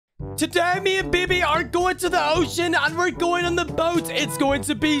Today, me and Bibi are going to the ocean and we're going on the boat. It's going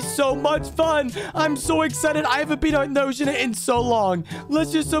to be so much fun. I'm so excited. I haven't been out in the ocean in so long.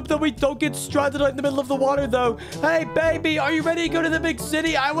 Let's just hope that we don't get stranded out in the middle of the water, though. Hey, baby, are you ready to go to the big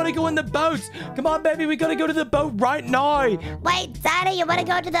city? I want to go in the boat. Come on, baby, we got to go to the boat right now. Wait, Daddy, you want to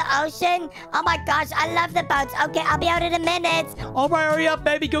go to the ocean? Oh my gosh, I love the boats. Okay, I'll be out in a minute. All right, hurry up,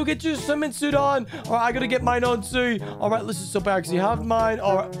 baby. Go get your swimming suit on. All right, I got to get mine on, too. All right, let's just hope I actually have mine.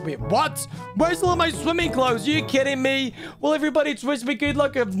 All right, wait, what? Where's all my swimming clothes? Are you kidding me? Well, everybody, just wish me good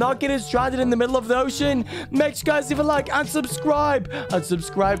luck of not getting stranded in the middle of the ocean. Make sure you guys leave a like and subscribe. And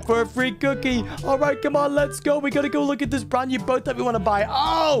subscribe for a free cookie. All right, come on, let's go. We got to go look at this brand new boat that we want to buy.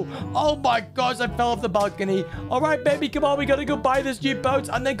 Oh my gosh, I fell off the balcony. All right, baby, come on. We got to go buy this new boat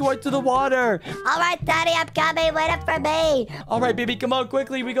and then go out to the water. All right, Daddy, I'm coming. Wait up for me. All right, baby, come on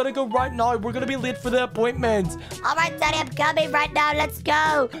quickly. We got to go right now. We're going to be late for the appointment. All right, Daddy, I'm coming right now. Let's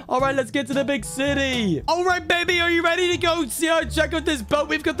go. All right, let's get to the big city. All right, baby, are you ready to go check out this boat?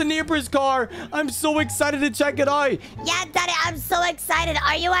 We've got the neighbor's car. I'm so excited to check it out. Yeah, Daddy, I'm so excited.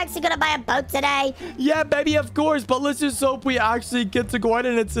 Are you actually going to buy a boat today? Yeah, baby, of course. But let's just hope we actually get to go out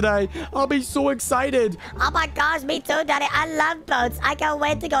in it today. I'll be so excited. Oh my gosh, me too, Daddy. I love boats. I can't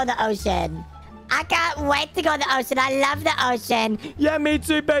wait to go to the ocean. I can't wait to go to the ocean. I love the ocean. Yeah, me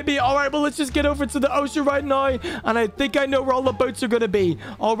too, baby. All right, well, let's just get over to the ocean right now. And I think I know where all the boats are going to be.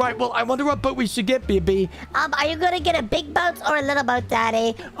 All right, well, I wonder what boat we should get, baby. Are you going to get a big boat or a little boat,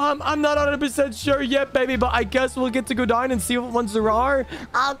 Daddy? I'm not 100% sure yet, baby, but I guess we'll get to go down and see what ones there are.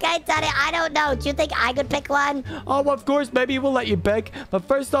 Okay, Daddy, I don't know. Do you think I could pick one? Oh, of course, baby, we'll let you pick. But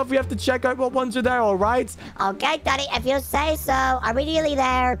first off, we have to check out what ones are there, all right? Okay, Daddy, if you say so. Are we nearly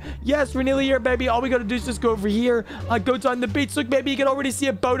there? Yes, we're nearly here, baby. All we got to do is just go over here. Go down the beach. Look, baby, you can already see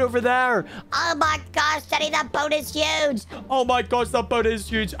a boat over there. Oh my gosh, Daddy, that boat is huge. Oh my gosh, that boat is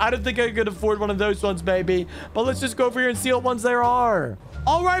huge. I don't think I could afford one of those ones, baby. But let's just go over here and see what ones there are.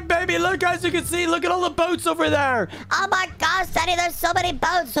 All right, baby, look, as you can see, look at all the boats over there. Oh my gosh, Daddy, there's so many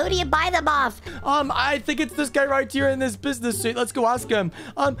boats. Who do you buy them off? I think it's this guy right here in this business suit. Let's go ask him.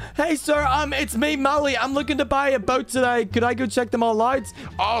 Hey, sir, it's me, Mally. I'm looking to buy a boat today. Could I go check them all out?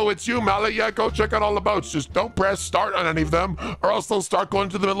 Oh, it's you, Mally. Yeah, go check out all the boats. Just don't press start on any of them, or else they'll start going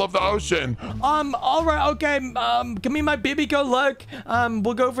to the middle of the ocean. All right, okay. Can me and my baby go look?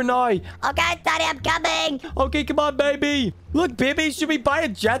 We'll go for now. Okay, Daddy, I'm coming. Okay, come on, baby. Look, baby, should we buy a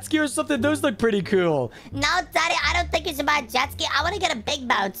jet ski or something? Those look pretty cool. No, Daddy, I don't think you should buy a jet ski. I want to get a big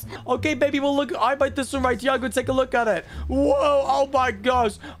boat. Okay, baby, well, look, I buy this one right here. I'll go take a look at it. Whoa, oh my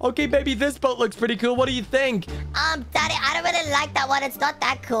gosh. Okay, baby, this boat looks pretty cool. What do you think? Daddy, I don't really like that one. It's not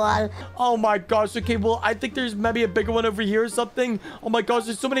that cool. Oh my gosh. Okay, well, I think there's maybe a bigger one over here or something. Oh my gosh,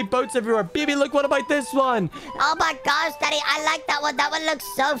 there's so many boats everywhere. Baby, look, what about this one? Oh my gosh, Daddy, I like that one. That one looks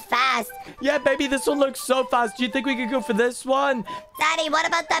so fast. Yeah, baby, this one looks so fast. Do you think we could go for this one? Daddy, what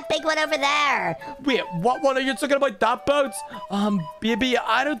about that big one over there? Wait, what one? Are you talking about that boat? Baby,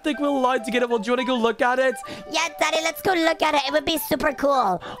 I don't think we're allowed to get it. Well, do you want to go look at it? Yeah, Daddy, let's go look at it. It would be super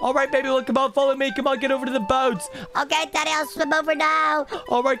cool. All right, baby, well, come on, follow me. Come on, get over to the boat. Okay, Daddy, I'll swim over now.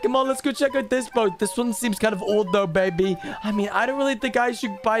 All right, come on, let's go check out this boat. This one seems kind of old, though, baby. I mean, I don't really think I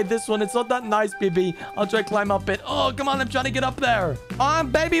should buy this one. It's not that nice, baby. I'll try to climb up it. Oh, come on, I'm trying to get up there.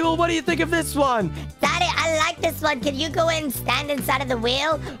 Baby, well, what do you think of this one? Daddy, I like this one. Can you go in and stand inside of the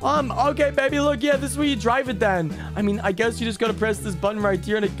wheel? Okay, baby, look, yeah, this is where you drive it then. I mean, I guess you just gotta press this button right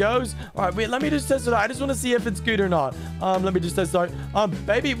here and it goes. All right, wait, let me just test it out. I just want to see if it's good or not. Let me just test it out.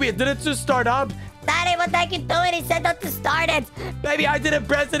 Baby, wait, did it just start up? Daddy, what the heck are you doing? He said not to start it. Baby, I didn't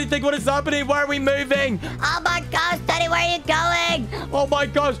press anything. What is happening? Why are we moving? Oh my gosh, Daddy, where are you going? Oh my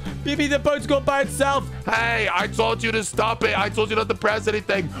gosh, baby, the boat's going by itself. Hey, I told you to stop it. I told you not to press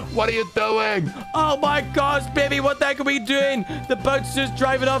anything. What are you doing? Oh my gosh, baby, what the heck are we doing? The boat's just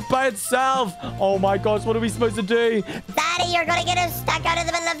driving off by itself. Oh my gosh, what are we supposed to do? Daddy, you're gonna get us stuck out in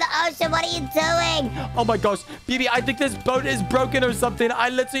the middle of the ocean. What are you doing? Oh my gosh, baby, I think this boat is broken or something. I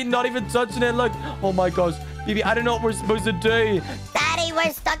literally not even touching it. Look. Oh my gosh, baby, I don't know what we're supposed to do. Daddy, we're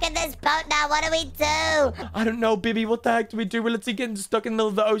stuck in this boat now. What do we do? I don't know, baby. What the heck do we do? We're literally getting stuck in the middle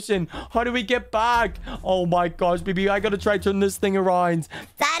of the ocean. How do we get back? Oh my gosh, baby, I gotta try to turn this thing around.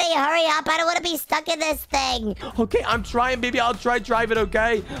 Daddy, hurry up. I don't want to be stuck in this thing. Okay, I'm trying, baby. I'll try drive it,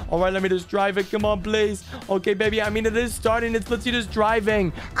 okay? All right, let me just drive it. Come on, please. Okay, baby, I mean, it is starting. It's literally just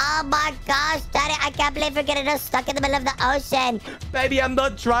driving. Oh my gosh, Daddy, I can't believe we're getting us stuck in the middle of the ocean. Baby, I'm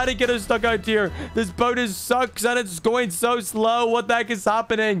not trying to get us stuck out here. This boat sucks and it's going so slow. What the heck is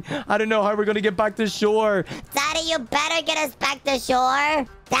happening? I don't know how we're going to get back to shore. Daddy, you better get us back to shore.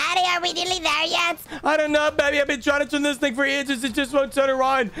 Daddy, are we nearly there yet? I don't know, baby. I've been trying to turn this thing for ages. It just won't turn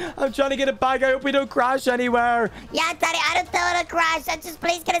around. I'm trying to get it back. I hope we don't crash anywhere. Yeah, Daddy, I don't want to crash. Just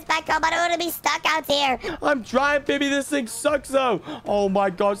please get us back home. I don't want to be stuck out here. I'm trying, baby. This thing sucks, though. Oh, my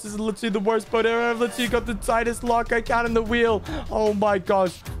gosh. This is literally the worst boat ever. I've literally got the tightest lock I can in the wheel. Oh, my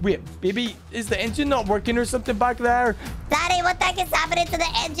gosh. Wait, baby, is the engine not working or something back there? Daddy, what the heck is happening to the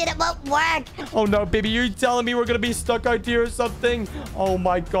engine? It won't work. Oh, no, baby. You're telling me we're going to be stuck out here or something? Oh,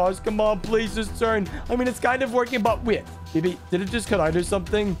 my gosh. Come on, please just turn. I mean, it's kind of working, but wait. Baby, did it just cut out or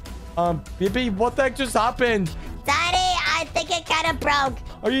something? Baby, what the heck just happened? Daddy, I think it kind of broke.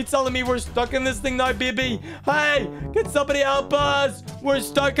 Are you telling me we're stuck in this thing now, baby? Hey, can somebody help us? We're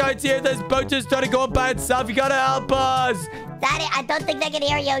stuck out here. This boat just started going by itself. You gotta help us. Daddy, I don't think they can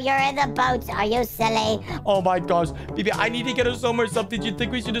hear you. You're in the boat. Are you silly? Oh my gosh. Baby, I need to get us home or something. Do you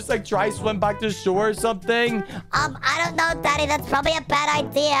think we should just like try swim back to shore or something? I don't know, Daddy. That's probably a bad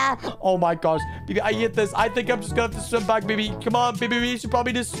idea. Oh my gosh. Baby, I hate this. I think I'm just gonna have to swim back, baby. Come on, baby. We should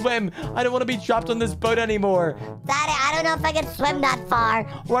probably just swim. I don't want to be trapped on this boat anymore. Daddy, I don't know if I can swim that far.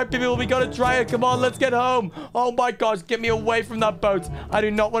 All right, baby. Well, we gotta try it. Come on, let's get home. Oh my gosh. Get me away from that boat. I do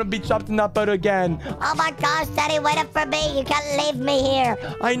not want to be trapped in that boat again. Oh my gosh, Daddy, wait up for me. You can't leave me here.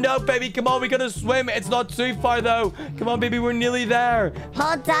 I know, baby. Come on, we gotta swim. It's not too far, though. Come on, baby. We're nearly there.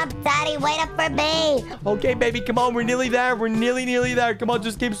 Hold up, Daddy. Wait up for me. Okay, baby. Come on. We're nearly there. We're nearly there. Come on,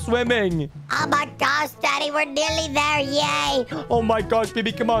 just keep swimming. Oh my gosh, Daddy. We're nearly there. Yay. Oh my gosh,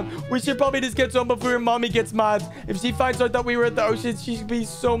 baby. Come on. We should probably just get home before your mommy gets mad. If she finds out that we were at the ocean, she'd be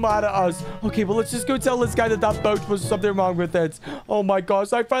so mad at us. Okay, well, let's just go tell this guy that that boat was something wrong with it. Oh my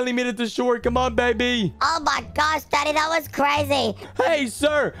gosh. I finally made it to shore. Come on, baby. Oh my gosh, Daddy. That was crazy. Hey,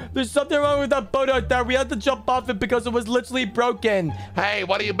 sir. There's something wrong with that boat out there. We had to jump off it because it was literally broken. Hey,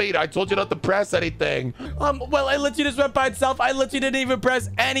 what do you mean? I told you not to press anything. Well, I literally just went by itself. I literally didn't even press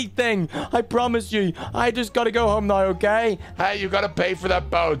anything. I promise you. I just gotta go home now, okay? Hey, you gotta pay for that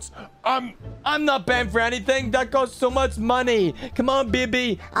boat. I'm not paying for anything. That costs so much money. Come on,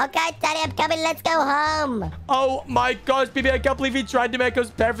 baby. Okay, Daddy, I'm coming. Let's go home. Oh my gosh, baby. I can't believe he tried to make us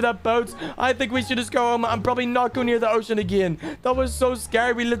pay for that boat. I think we should just go home. I'm probably not going near the ocean again. That was so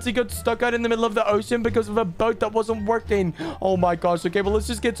scary. We literally got stuck out in the middle of the ocean because of a boat that wasn't working. Oh my gosh. Okay, well, let's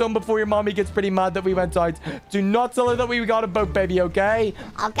just get home before your mommy gets pretty mad that we went out. Do not tell her that we got a boat, baby, okay?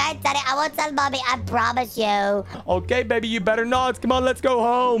 Okay, Daddy, I won't tell Mommy. I promise you. Okay, baby, you better not. Come on, let's go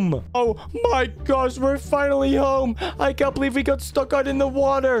home. Oh my gosh, we're finally home. I can't believe we got stuck out in the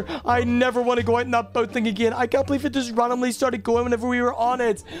water. I never want to go out in that boat thing again. I can't believe it just randomly started going whenever we were on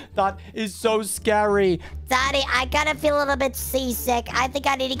it. That is so scary. Daddy, I kind of feel a little bit seasick. I think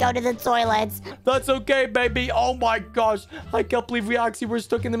I need to go to the toilet. That's okay, baby. Oh my gosh. I can't believe we actually were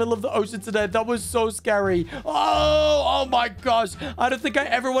stuck in the middle of the ocean today. That was so scary. Oh my gosh. I don't think I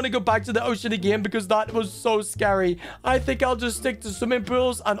ever want to go back to the ocean again because that was so scary. I think I'll just stick to swimming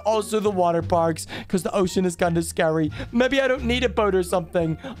pools and also the water parks because the ocean is kind of scary. Maybe I don't need a boat or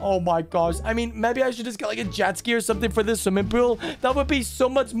something. Oh my gosh. I mean, maybe I should just get like a jet ski or something for this swimming pool. That would be so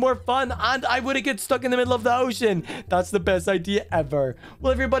much more fun and I wouldn't get stuck in the middle of the ocean. That's the best idea ever.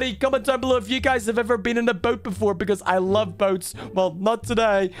 Well, everybody, comment down below if you guys have ever been in a boat before because I love boats. Well, not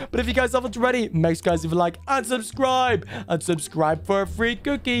today, but if you guys haven't already, make sure guys leave a like and subscribe for a free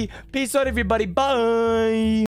cookie. Peace out, everybody. Bye.